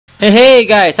Hey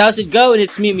guys, how's it going?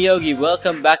 It's me, Miyogi.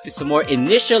 Welcome back to some more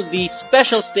Initial D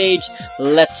Special Stage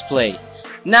Let's Play.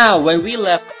 Now, when we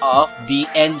left off, the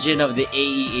engine of the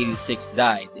AE86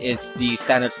 died. It's the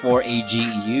standard 4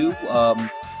 AGEU. If I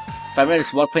remember,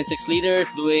 it's 1.6 liters,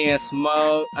 doing as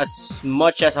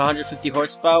much as 150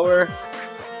 horsepower.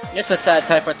 It's a sad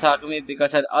time for Takumi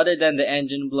because other than the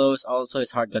engine blows, also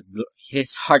his heart got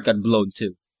blown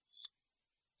too.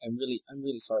 I'm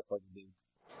really sorry for the dude.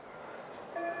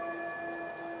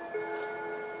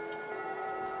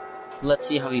 Let's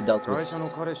see how he dealt with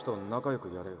this.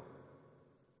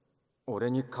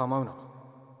 俺に構うな。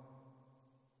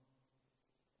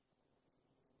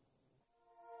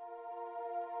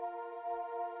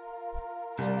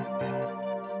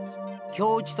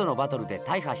今日一とのバトルで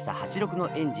大破した86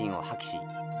のエンジンを破棄し、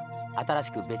新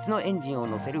しく別のエンジンを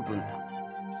乗せる分太。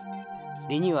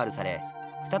リニューアルされ、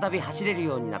再び走れる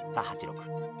ようになった86。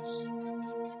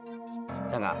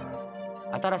だが、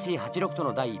新しい86と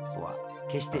の第一歩は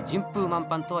決して順風満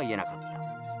帆とは言えなかっ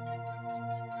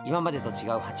た。今までと違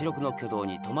う86の挙動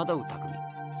に戸惑う匠。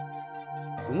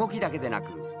動きだけでな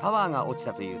くパワーが落ち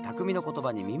たという匠の言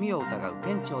葉に耳を疑う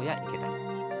店長や池谷。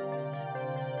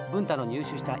文太の入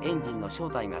手したエンジンの正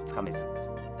体がつかめず、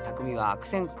匠は悪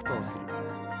戦苦闘する。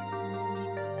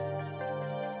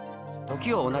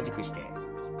時を同じくして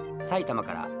埼玉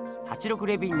から86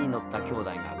レビンに乗った兄弟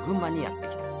が群馬にやって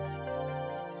きた。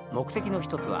目的の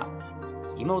一つは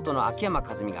妹の秋山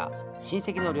和美が親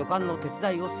戚の旅館の手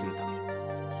伝いをするため。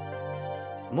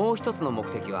もう一つの目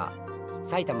的は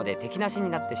埼玉で敵なしに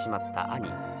なってしまった兄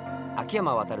秋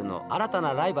山渉の新た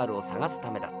なライバルを探す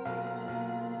ためだった。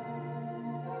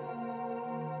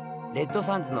レッド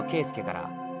サンズの圭介から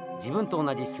自分と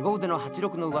同じ凄腕の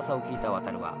86の噂を聞いた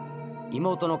渉は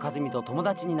妹の和美と友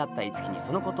達になった樹に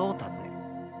そのことを尋ねる。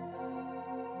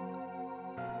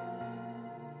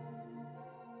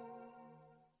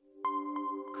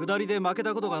下りで負け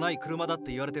たことがない車だって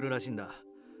言われてるらしいんだ。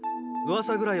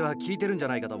噂ぐらいは聞いてるんじゃ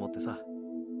ないかと思ってさ。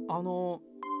そ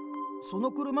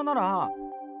の車なら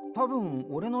多分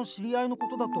俺の知り合いのこ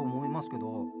とだと思いますけ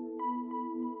ど。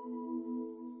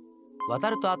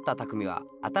渉と会った匠は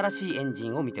新しいエンジ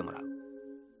ンを見てもらう。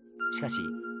しかし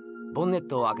ボンネッ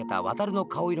トを開けた渉の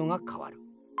顔色が変わる。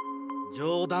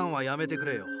冗談はやめてく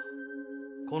れよ。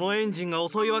このエンジンが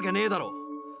遅いわけねえだろ。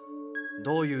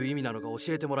どういう意味なのか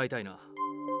教えてもらいたいな。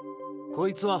こ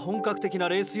いつは本格的な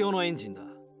レース用のエンジンだ。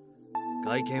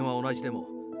外見は同じでも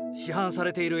市販さ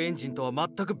れているエンジンとは全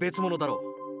く別物だろ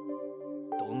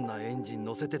う。どんなエンジン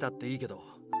乗せてたっていいけど、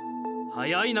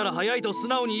速いなら速いと素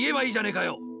直に言えばいいじゃねえか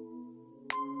よ。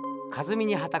和美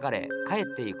にはたかれ帰っ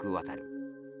てゆく渉。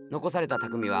残された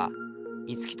匠は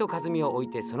樹と和美を置い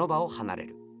てその場を離れ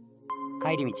る。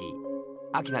帰り道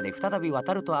秋名で再び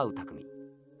渉と会う匠。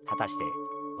果たして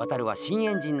渉は新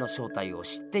エンジンの正体を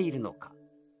知っているのか。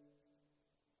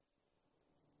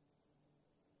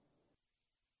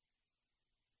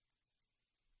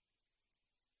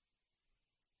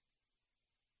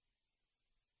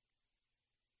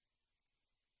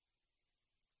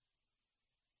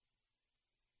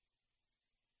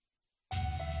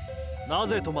な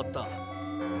ぜ止まった？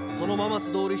そのまま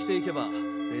素通りしていけば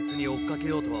別に追っかけ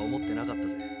ようとは思ってなかった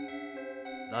ぜ。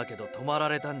だけど止まら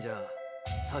れたんじゃ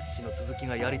さっきの続き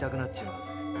がやりたくなっちまうぜ。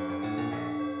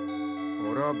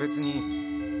俺は別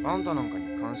にあんたなんか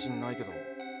に関心ないけど、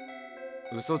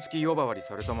嘘つき呼ばわり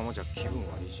されたままじゃ気分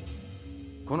悪いし、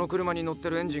この車に乗って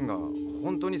るエンジンが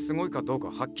本当にすごいかどうか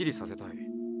はっきりさせたい。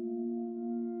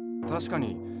確か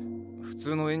に普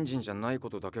通のエンジンじゃないこ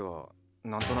とだけは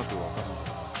なんとなくわかるん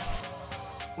だ。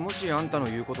もしあんたの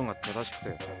言うことが正しく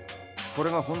て、こ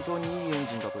れが本当にいいエン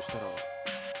ジンだとしたら、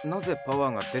なぜパワ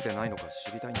ーが出てないのか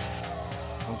知りたいんだ。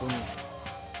本当に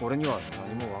俺には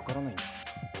何もわからないんだ。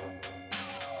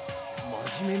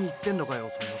真面目に言ってんのかよ、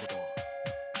そんなこ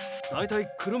と。だいたい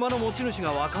車の持ち主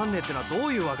がわかんねえってのはど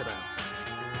ういうわけだよ。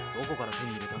どこから手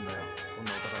に入れたんだよ、こん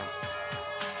なお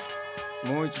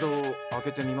宝。もう一度開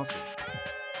けてみます。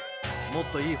もっ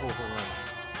といい方法があ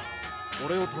る。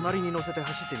俺を隣に乗せて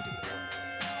走ってみてくれ。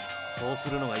そうす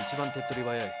るのが一番手っ取り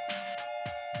早い。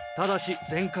ただし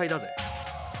全開だぜ。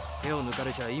手を抜か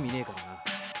れちゃ意味ねえからな。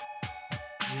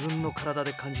自分の体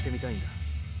で感じてみたいんだ。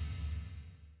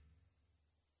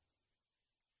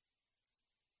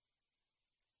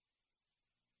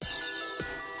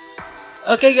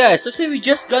Okay guys, so say we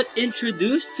just got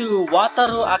introduced to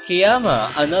Wataru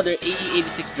Akiyama, another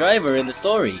AE86 driver in the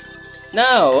story.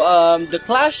 Now, the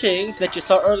clashings that you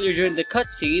saw earlier during the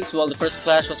cutscenes, well, the first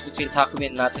clash was between Takumi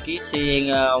and Natsuki,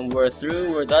 saying, we're through,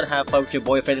 we're done, have fun with your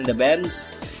boyfriend in the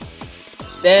Benz.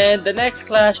 Then the next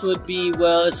clash would be,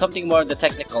 well, something more on the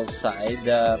technical side.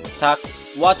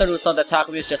 Wataru thought that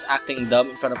Takumi was just acting dumb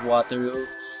in front of Wataru.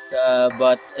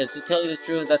 But to tell you the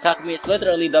truth, that Takumi is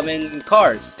literally dumb in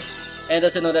cars. And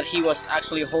doesn't know that he was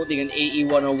actually holding an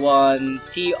AE101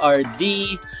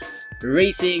 TRD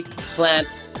racing plant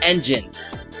engine.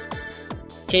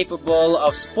 Capable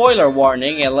of, spoiler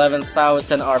warning,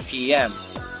 11,000 RPM.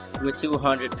 With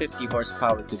 250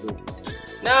 horsepower to boot.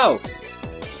 Now!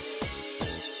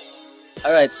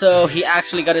 Alright, so he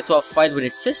actually got into a fight with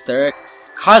his sister,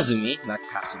 Kazumi,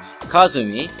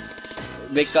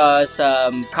 because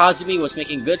Kazumi was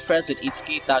making good friends with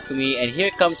Itsuki Takumi, and here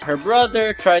comes her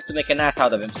brother trying to make an ass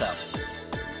out of himself.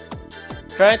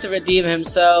 Trying to redeem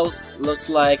himself, looks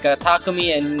like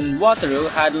Takumi and Wataru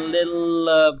had a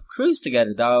little cruise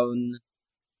together down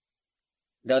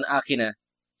Akina,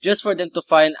 just for them to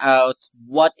find out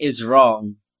what is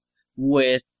wrong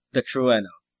with the Trueno.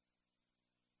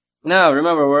 Now,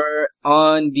 remember, we're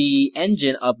on the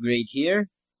engine upgrade here.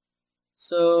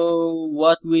 So,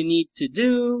 what we need to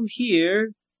do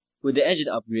here with the engine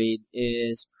upgrade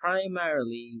is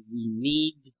primarily we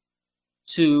need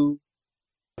to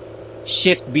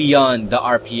shift beyond the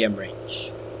RPM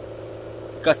range.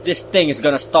 Because this thing is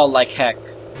gonna stall like heck.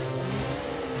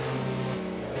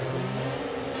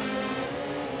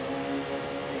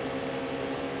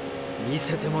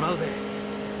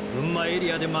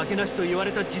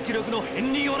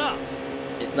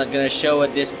 It's not gonna show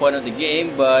at this point of the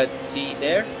game, but see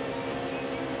there?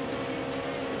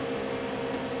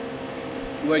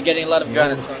 We're getting a lot of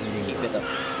ground as long as we keep it up.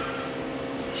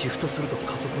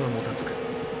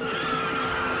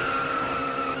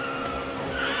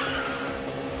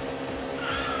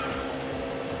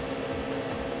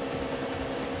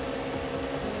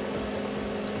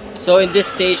 So in this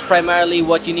stage, primarily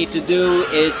what you need to do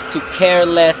is to care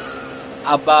less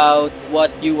about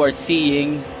what you are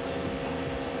seeing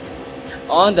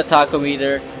on the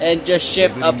tachometer and just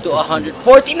shift up to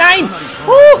 149!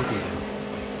 Woo!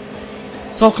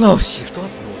 So close!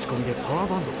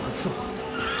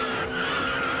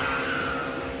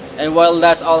 And while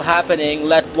that's all happening,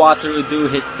 let Wataru do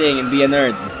his thing and be a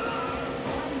nerd.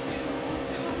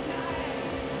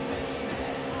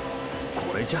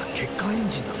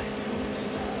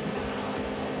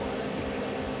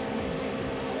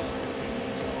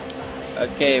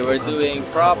 Okay, we're doing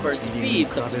proper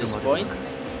speeds up to this point.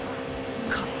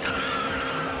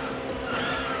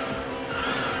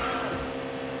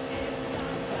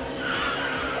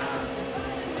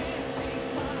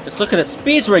 Just look at the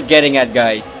speeds we're getting at,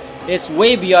 guys. It's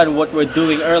way beyond what we're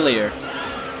doing earlier.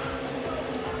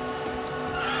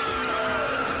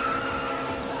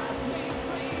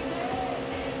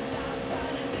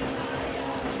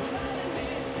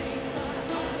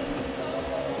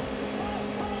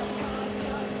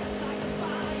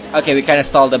 Okay, we kind of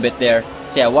stalled a bit there.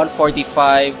 So yeah,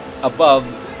 145 above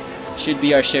should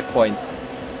be our shift point.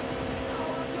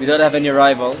 We don't have any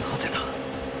rivals.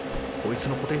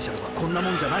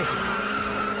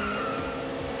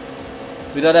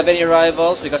 We don't have any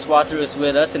rivals because Wataru is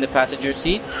with us in the passenger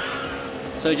seat.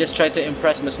 So we just try to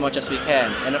impress him as much as we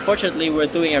can. And unfortunately, we're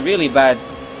doing a really bad...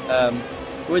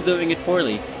 we're doing it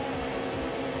poorly.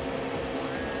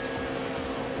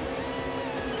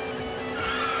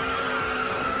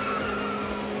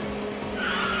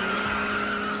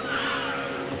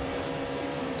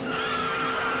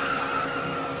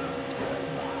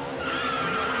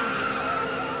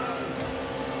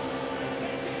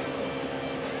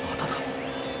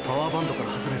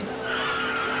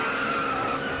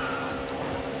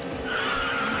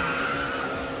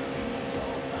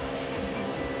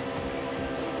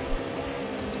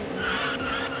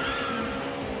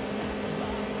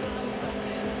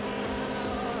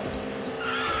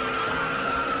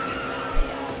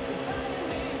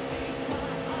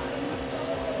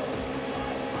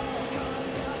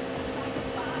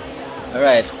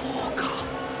 Alright.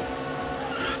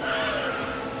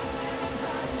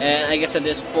 And I guess at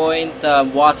this point,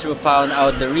 Wataru found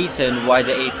out the reason why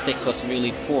the 86 was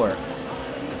really poor.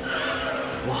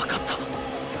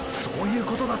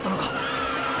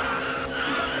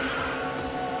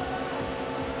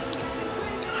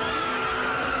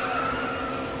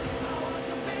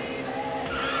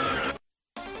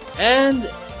 And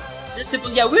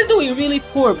simple, yeah, we're doing really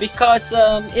poor because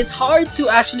it's hard to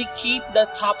actually keep the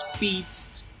top speeds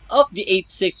of the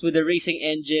 86 with the racing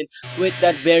engine with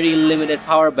that very limited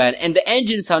power band, and the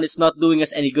engine sound is not doing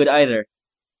us any good either.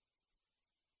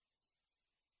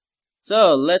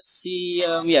 So let's see.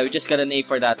 Yeah, we just got an A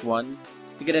for that one.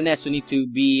 To get an S, we need to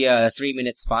be 3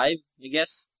 minutes 5, I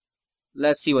guess.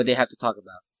 Let's see what they have to talk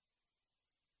about.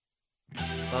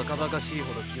 バカバカしい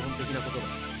ほど基本的なことだ。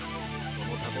そ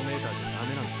のタコメーターじゃダ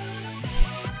メなんだ。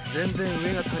全然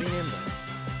上が足りねえんだ。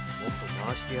もっと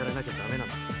回してやらなきゃダメなん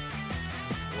だ。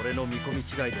俺の見込み違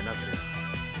いでなければ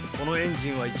このエンジ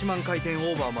ンは1万回転オ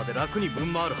ーバーまで楽にぶ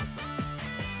ん回るはずだ。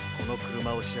この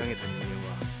車を仕上げた人間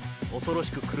は恐ろ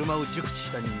しく車を熟知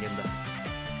した人間だ。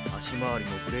足回り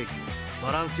もブレーキも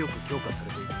バランスよく強化さ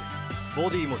れていて、ボ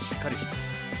ディもしっかりしてる。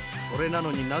それな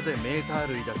のになぜメーター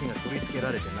類だけが取り付け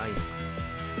られてないのか。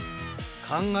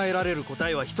考えられる答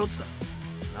えは一つだ。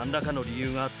何らかの理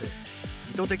由があって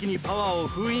意図的にパワーを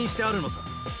封印してあるのさ。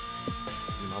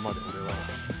今まで俺は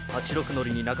86乗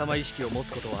りに仲間意識を持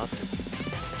つことはあっても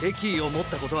敵意を持っ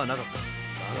たことはなかった。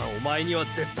だがお前には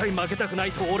絶対負けたくな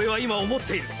いと俺は今思っ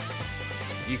ている。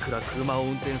いくら車を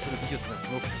運転する技術がす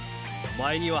ごくてもお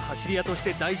前には走り屋とし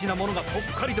て大事なものがぽっ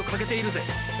かりと欠けているぜ。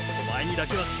お前にだ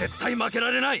けは絶対負けら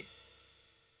れない。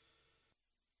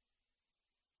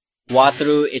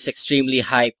Wataru is extremely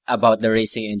hyped about the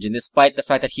racing engine. Despite the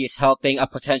fact that he is helping a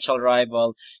potential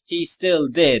rival, he still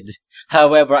did.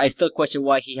 However, I still question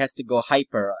why he has to go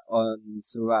hyper on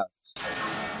throughout.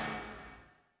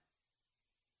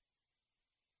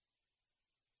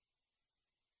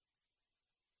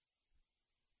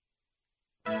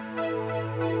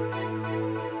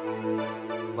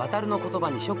 渡るの言葉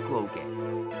にショックを受け、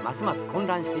ますます混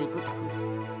乱していく匠。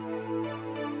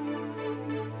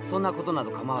そんなことな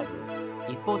ど構わず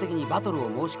一方的にバトル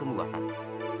を申し込む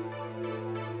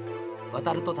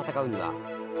渡ると戦うには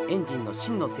エンジンの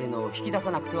真の性能を引き出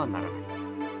さなくてはならない。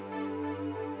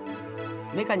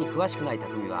メカに詳しくない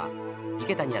匠は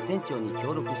池谷や店長に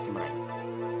協力してもらい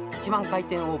1万回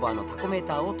転オーバーのタコメー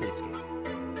ターを取り付け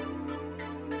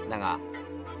る。だが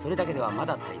それだけではま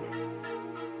だ足りない。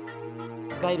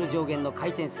使える上限の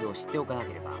回転数を知っておかな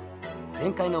ければ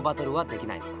前回のバトルはでき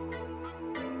ないのだ。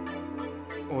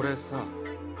俺さ、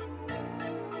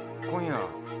今夜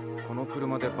この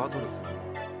車でバトルする。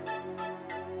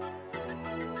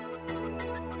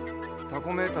タ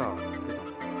コメーターつけたの。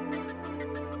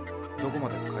どこま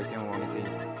で回転を上げていい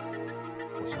の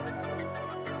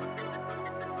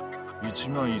？1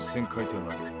万1000回転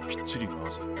までぴっちり回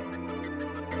せ。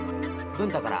文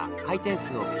太から回転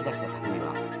数を聞き出した匠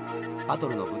はバト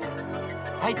ルの舞台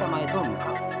埼玉へと向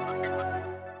かう。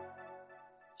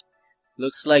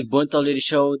Looks like Bunta already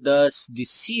showed us the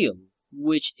seal,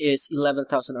 which is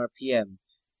 11,000 RPM.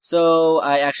 So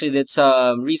I actually did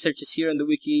some researches here on the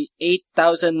wiki.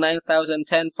 8,000, 9,000,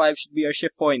 10, 5 should be our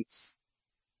shift points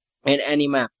in any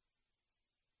map.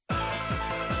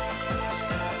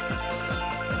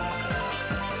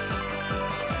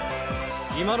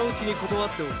 今のうちに断っ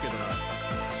ておくけどな。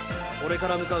これか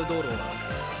ら向かう道路は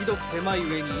ひどく狭い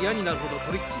上に嫌になるほど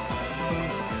トリッキー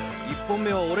だ。1本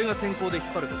目は俺が先行で引っ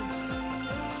張ることにする。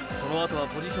その後は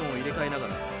ポジションを入れ替えなが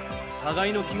ら互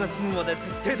いの気が済むまで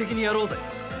徹底的にやろうぜ。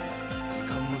時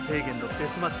間無制限のデ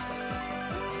スマッチだ。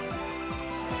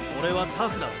俺はタ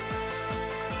フだ。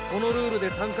このルールで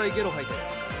3回ゲロ吐いて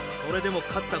それでも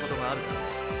勝ったことがあるから。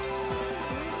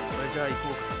それじゃあ行こ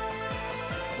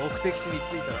うか。目的地に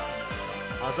着いたら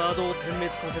ハザードを点滅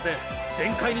させて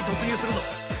全開に突入するぞ。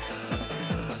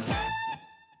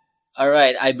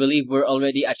Alright, I believe we're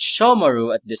already at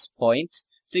Shomaru at this point.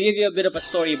 To give you a bit of a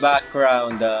story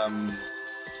background,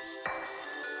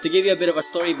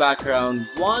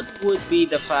 one would be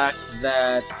the fact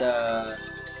that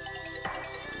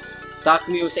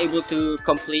Takumi was able to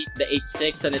complete the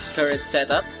 86 on its current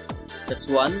setup. That's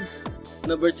one.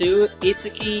 Number two,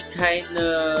 Itsuki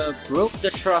kinda broke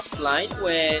the trust line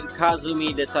when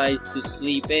Kazumi decides to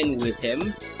sleep in with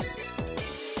him.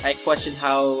 I question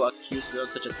how a cute girl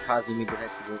such as Kazumi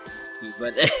decides to go with Itsuki,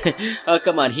 but oh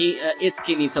come on,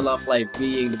 Itsuki needs a love life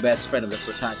being the best friend of the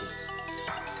protagonist.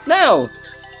 Now,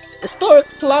 historic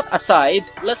plot aside,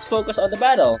 let's focus on the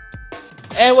battle.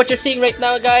 And what you're seeing right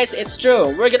now, guys, it's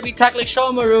true. We're gonna be tackling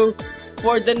Shomaru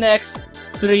for the next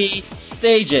 3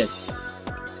 stages.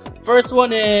 First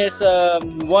one is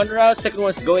one round, second one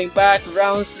is going back,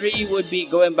 round 3 would be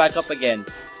going back up again.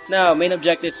 Now, main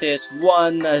objectives is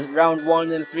round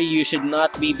 1 and 3, you should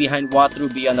not be behind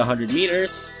Wataru beyond 100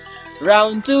 meters.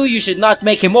 Round 2, you should not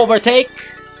make him overtake.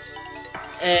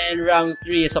 And round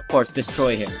 3 is, of course,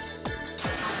 destroy him.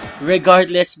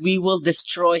 Regardless, we will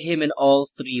destroy him in all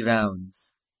 3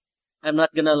 rounds. I'm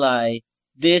not gonna lie,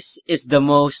 this is the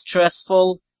most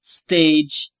stressful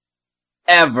stage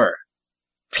ever.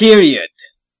 Period.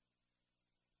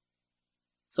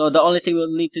 So the only thing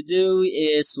we'll need to do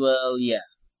is, well, yeah,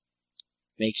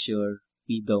 make sure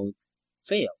we don't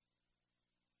fail.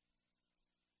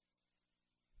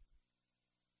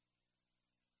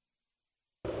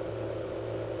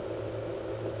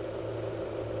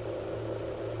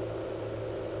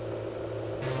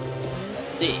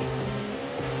 Let's see.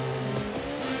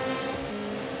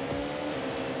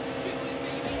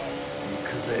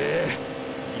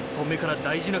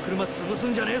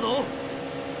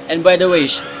 And by the way,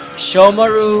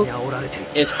 Shomaru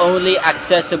is only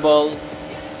accessible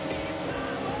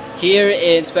here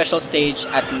in special stage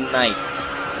at night,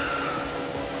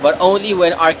 but only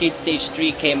when Arcade Stage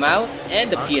 3 came out, and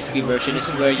the PSP version is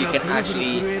where you can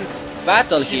actually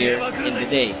battle here in the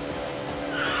day.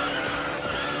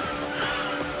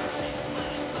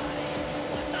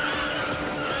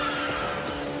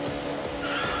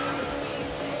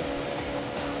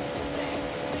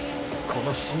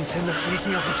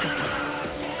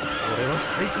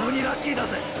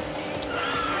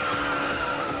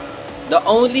 The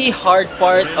only hard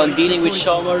part on dealing with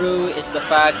Shomaru is the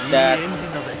fact that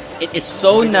it is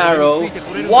so narrow.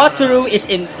 Wataru is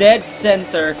in dead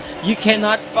center. You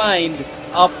cannot find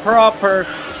a proper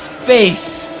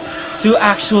space to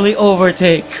actually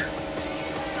overtake.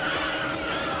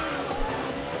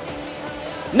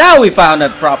 Now we found a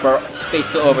proper space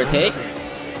to overtake,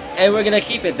 and we're gonna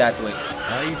keep it that way.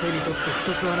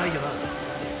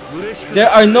 There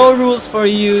are no rules for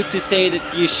you to say that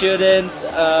you shouldn't,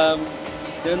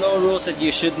 there are no rules that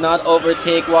you should not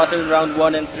overtake Water in round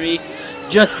 1 and 3.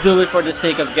 Just do it for the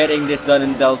sake of getting this done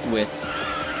and dealt with.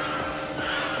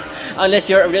 Unless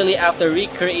you're really after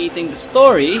recreating the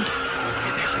story,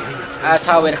 as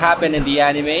how it happened in the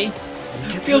anime,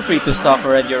 feel free to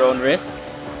suffer at your own risk.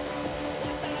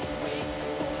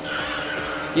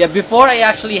 Yeah, before I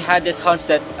actually had this hunch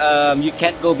that you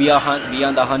can't go beyond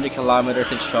 100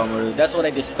 kilometers in Shomaru. That's what I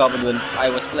discovered when I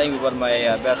was playing with one of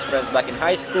my best friends back in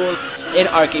high school in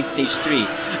Arcade Stage 3.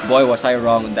 Boy, was I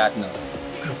wrong on that note.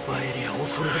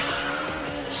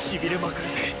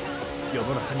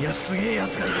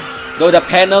 Though the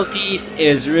penalties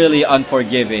is really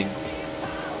unforgiving.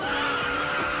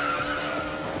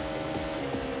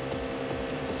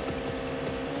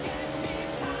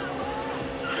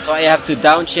 So I have to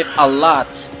downshift a lot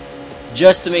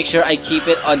just to make sure I keep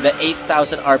it on the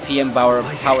 8,000 RPM power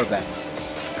band.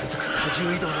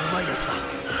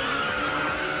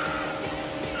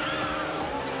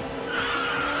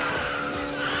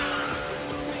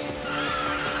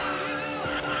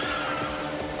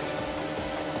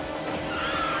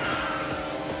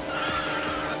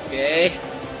 Okay.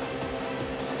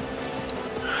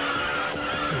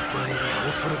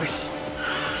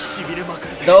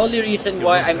 The only reason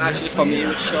why I'm actually familiar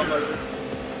with Shomaru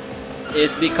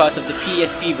is because of the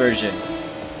PSP version.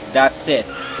 That's it.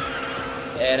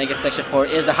 And I guess section 4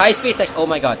 is the high speed section. Oh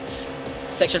my god.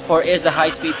 Section 4 is the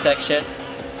high speed section.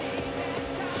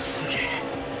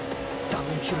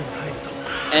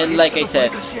 And like I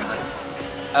said,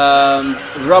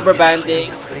 rubber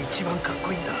banding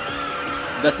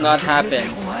does not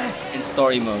happen in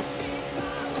story mode.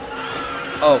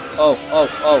 Oh,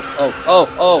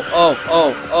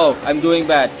 I'm doing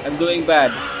bad. I'm doing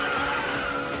bad.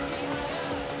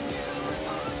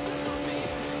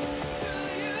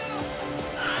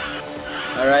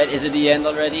 Alright, is it the end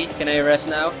already? Can I rest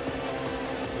now?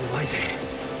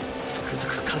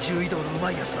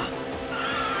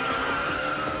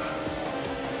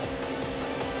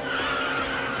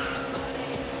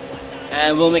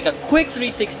 And we'll make a quick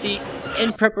 360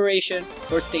 in preparation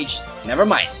for stage. Never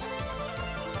mind.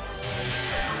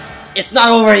 It's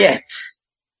not over yet!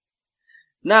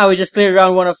 Now we just cleared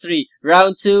round 1 of 3.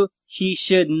 Round 2, he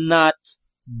should not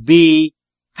be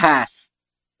passed.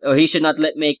 Or he should not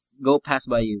let me go pass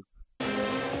by you.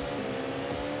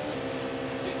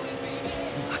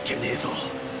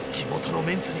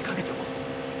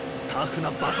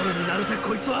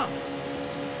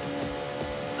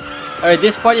 Alright,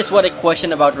 this part is what I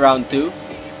question about round 2.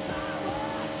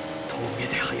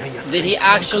 Did he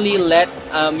actually let,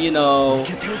 you know,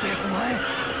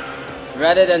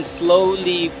 rather than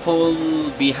slowly pull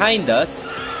behind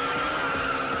us,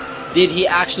 did he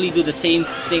actually do the same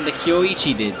thing that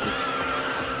Kyoichi did?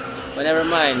 But never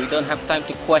mind, we don't have time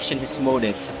to question his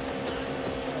motives.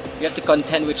 We have to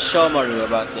contend with Shomaru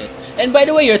about this. And by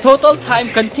the way, your total time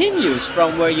continues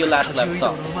from where you last left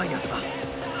off.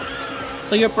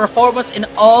 So your performance in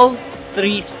all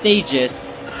 3 stages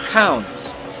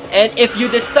counts. And if you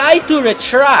decide to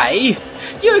retry,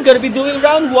 you're gonna be doing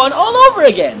round 1 all over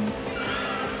again.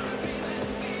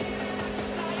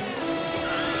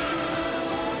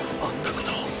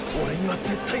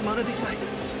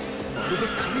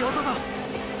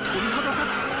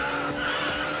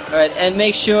 Alright, and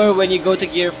make sure when you go to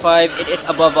Gear 5, it is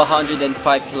above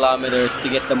 105 kilometers to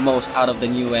get the most out of the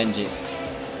new engine.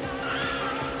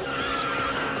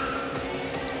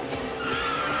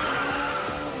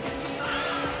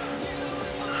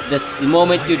 This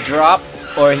moment you drop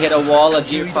or hit a wall at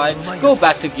Gear 5, go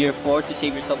back to Gear 4 to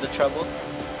save yourself the trouble.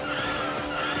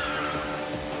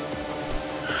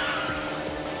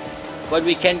 But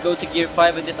we can go to Gear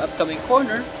 5 in this upcoming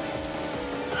corner.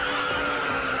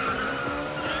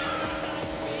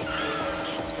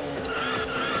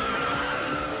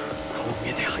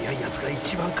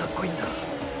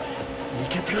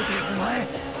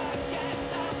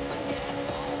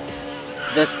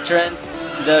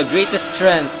 The greatest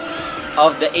strength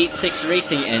of the 86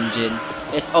 racing engine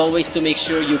is always to make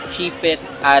sure you keep it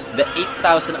at the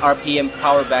 8000 RPM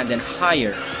power band and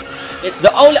higher. It's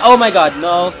the only— oh my god,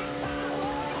 no!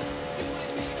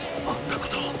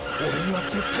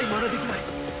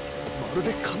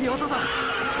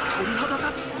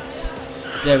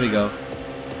 There we go.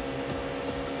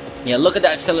 Yeah, look at the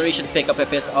acceleration pickup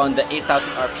if it's on the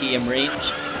 8000 RPM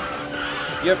range.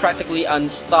 You're practically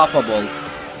unstoppable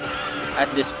at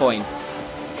this point.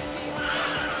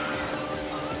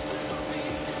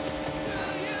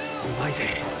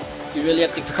 You really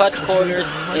have to cut corners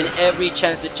in every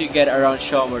chance that you get around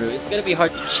Shomaru. It's gonna be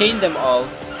hard to chain them all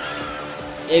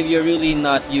if you're really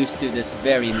not used to this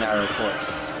very narrow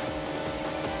course.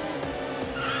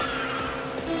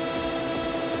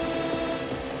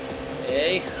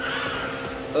 Hey.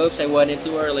 Oops, I went in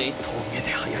too early.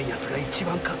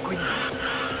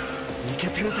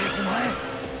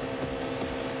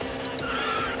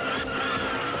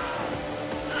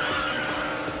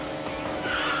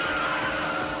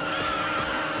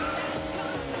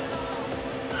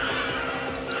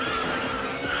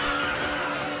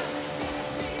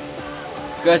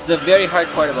 Because the very hard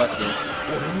part about this—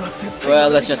 well,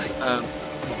 let's just—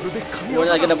 we're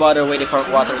not gonna bother waiting for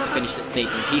Wataru to finish the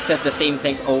statement. He says the same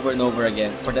things over and over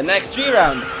again for the next 3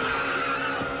 rounds.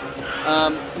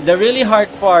 The really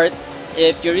hard part,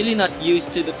 if you're really not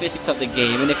used to the physics of the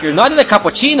game, and if you're not in a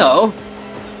cappuccino,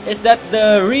 is that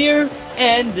the rear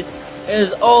end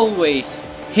is always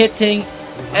hitting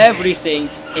everything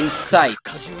in sight.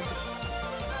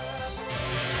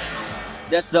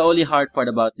 That's the only hard part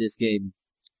about this game.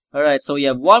 Alright, so we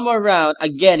have one more round.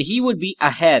 Again, he would be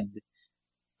ahead.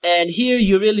 And here,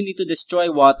 you really need to destroy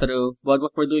Wataru. But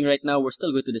what we're doing right now, we're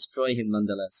still going to destroy him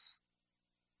nonetheless.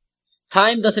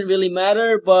 Time doesn't really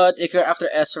matter, but if you're after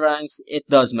S ranks, it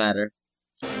does matter.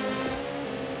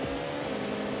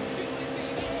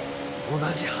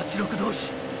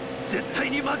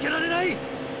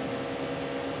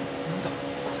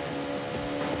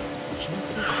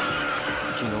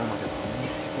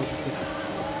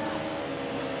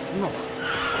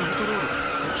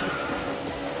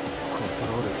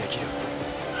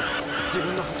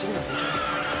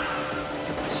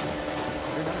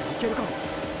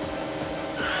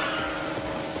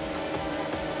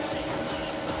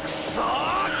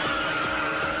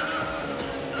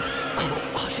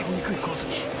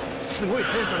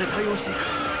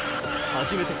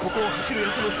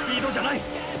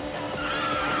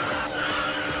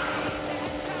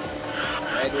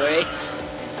 Wait.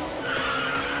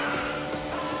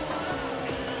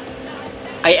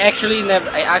 I actually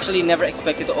never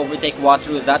expected to overtake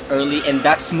Wataru that early and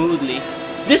that smoothly.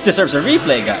 This deserves a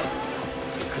replay, guys.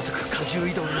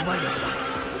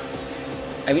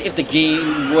 I mean, if the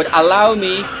game would allow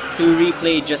me to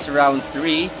replay just round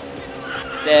 3,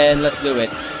 then let's do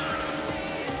it.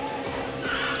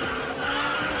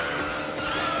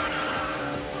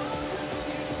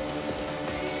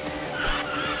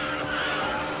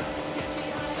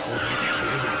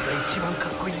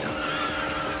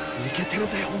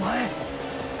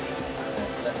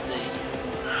 Let's see.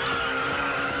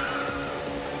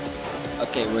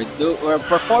 Okay, we're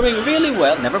performing really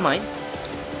well. Never mind.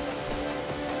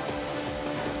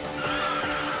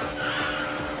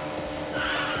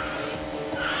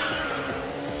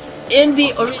 In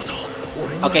the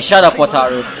okay, shut up,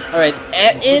 Wataru. Alright,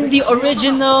 in the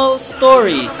original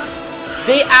story,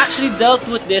 they actually dealt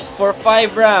with this for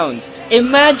 5 rounds.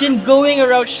 Imagine going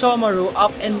around Shomaru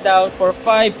up and down for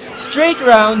 5 straight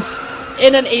rounds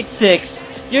in an 8-6.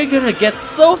 You're gonna get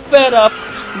so fed up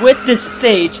with this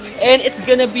stage, and it's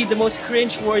gonna be the most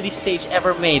cringe-worthy stage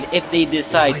ever made if they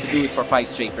decide to do it for 5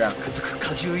 straight rounds.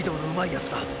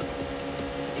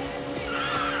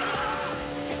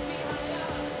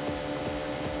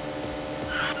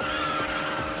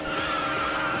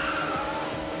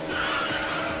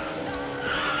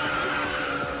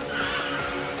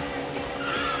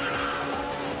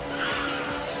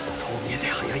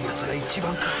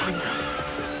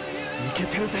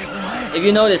 If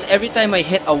you notice, every time I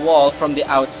hit a wall from the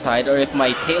outside, or if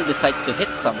my tail decides to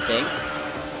hit something,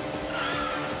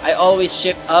 I always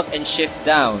shift up and shift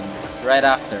down right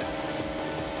after.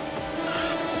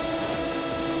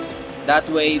 That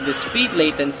way, the speed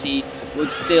latency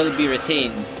would still be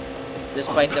retained,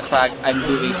 despite the fact I'm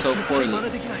doing so poorly.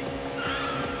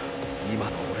 今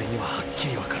の俺にははっき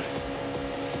りわかる。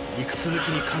理屈抜き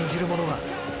に感じるものがある。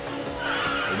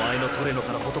お前のトレノ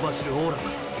からほとばしるオーラが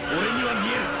俺には見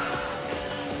える。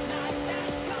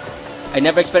I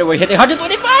never expected we're hitting 125!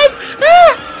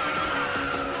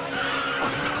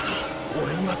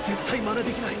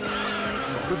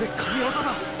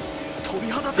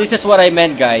 This is what I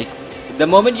meant, guys. The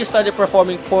moment you started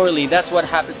performing poorly, that's what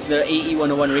happens to the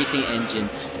AE101 racing engine.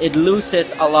 It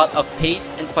loses a lot of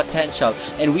pace and potential,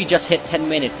 and we just hit 10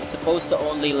 minutes. It's supposed to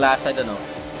only last, I don't know.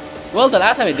 Well, the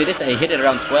last time I did this, I hit it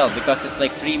around 12 because it's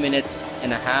like 3 minutes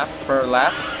and a half per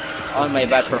lap on my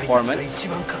bad performance.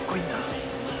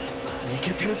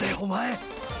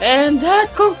 And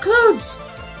that concludes!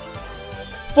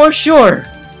 For sure!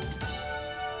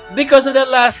 Because of that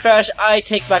last crash, I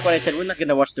take back what I said. We're not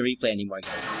gonna watch the replay anymore,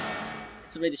 guys.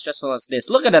 It's already stressful as this.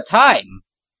 Look at the time!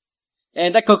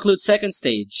 And that concludes second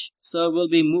stage. So we'll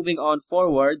be moving on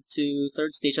forward to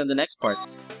third stage on the next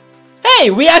part. Hey!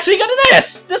 We actually got an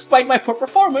S! Despite my poor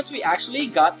performance, we actually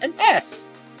got an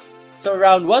S! So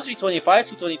round 1, 325,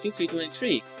 222,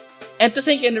 323. And to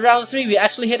think in round 3, we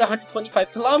actually hit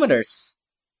 125 kilometers.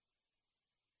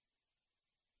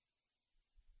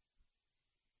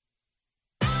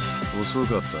 遅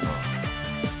かったな。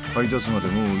配達まで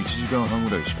もう1時間半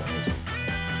ぐらいしかねえぞ。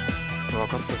分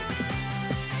かってる。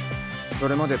そ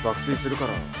れまで爆睡するか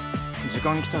ら時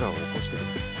間来たら起こしてくれ。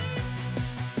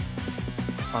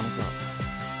あのさ、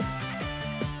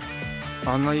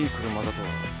あんないい車だとは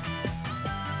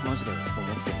マジで思っ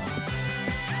てな。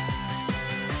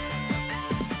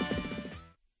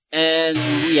And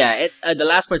yeah, the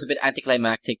last part's a bit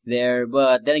anticlimactic there,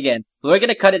 but then again, we're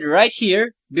gonna cut it right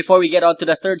here before we get on to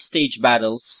the third stage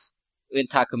battles in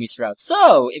Takumi's route.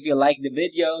 So, if you like the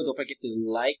video, don't forget to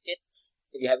like it.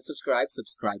 If you haven't subscribed,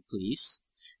 subscribe please.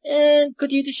 And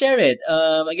continue to share it.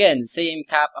 Again, same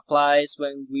cap applies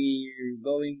when we're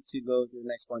going to go to the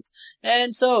next ones.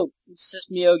 And so, this is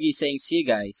Miyogi saying see you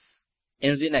guys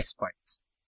in the next part.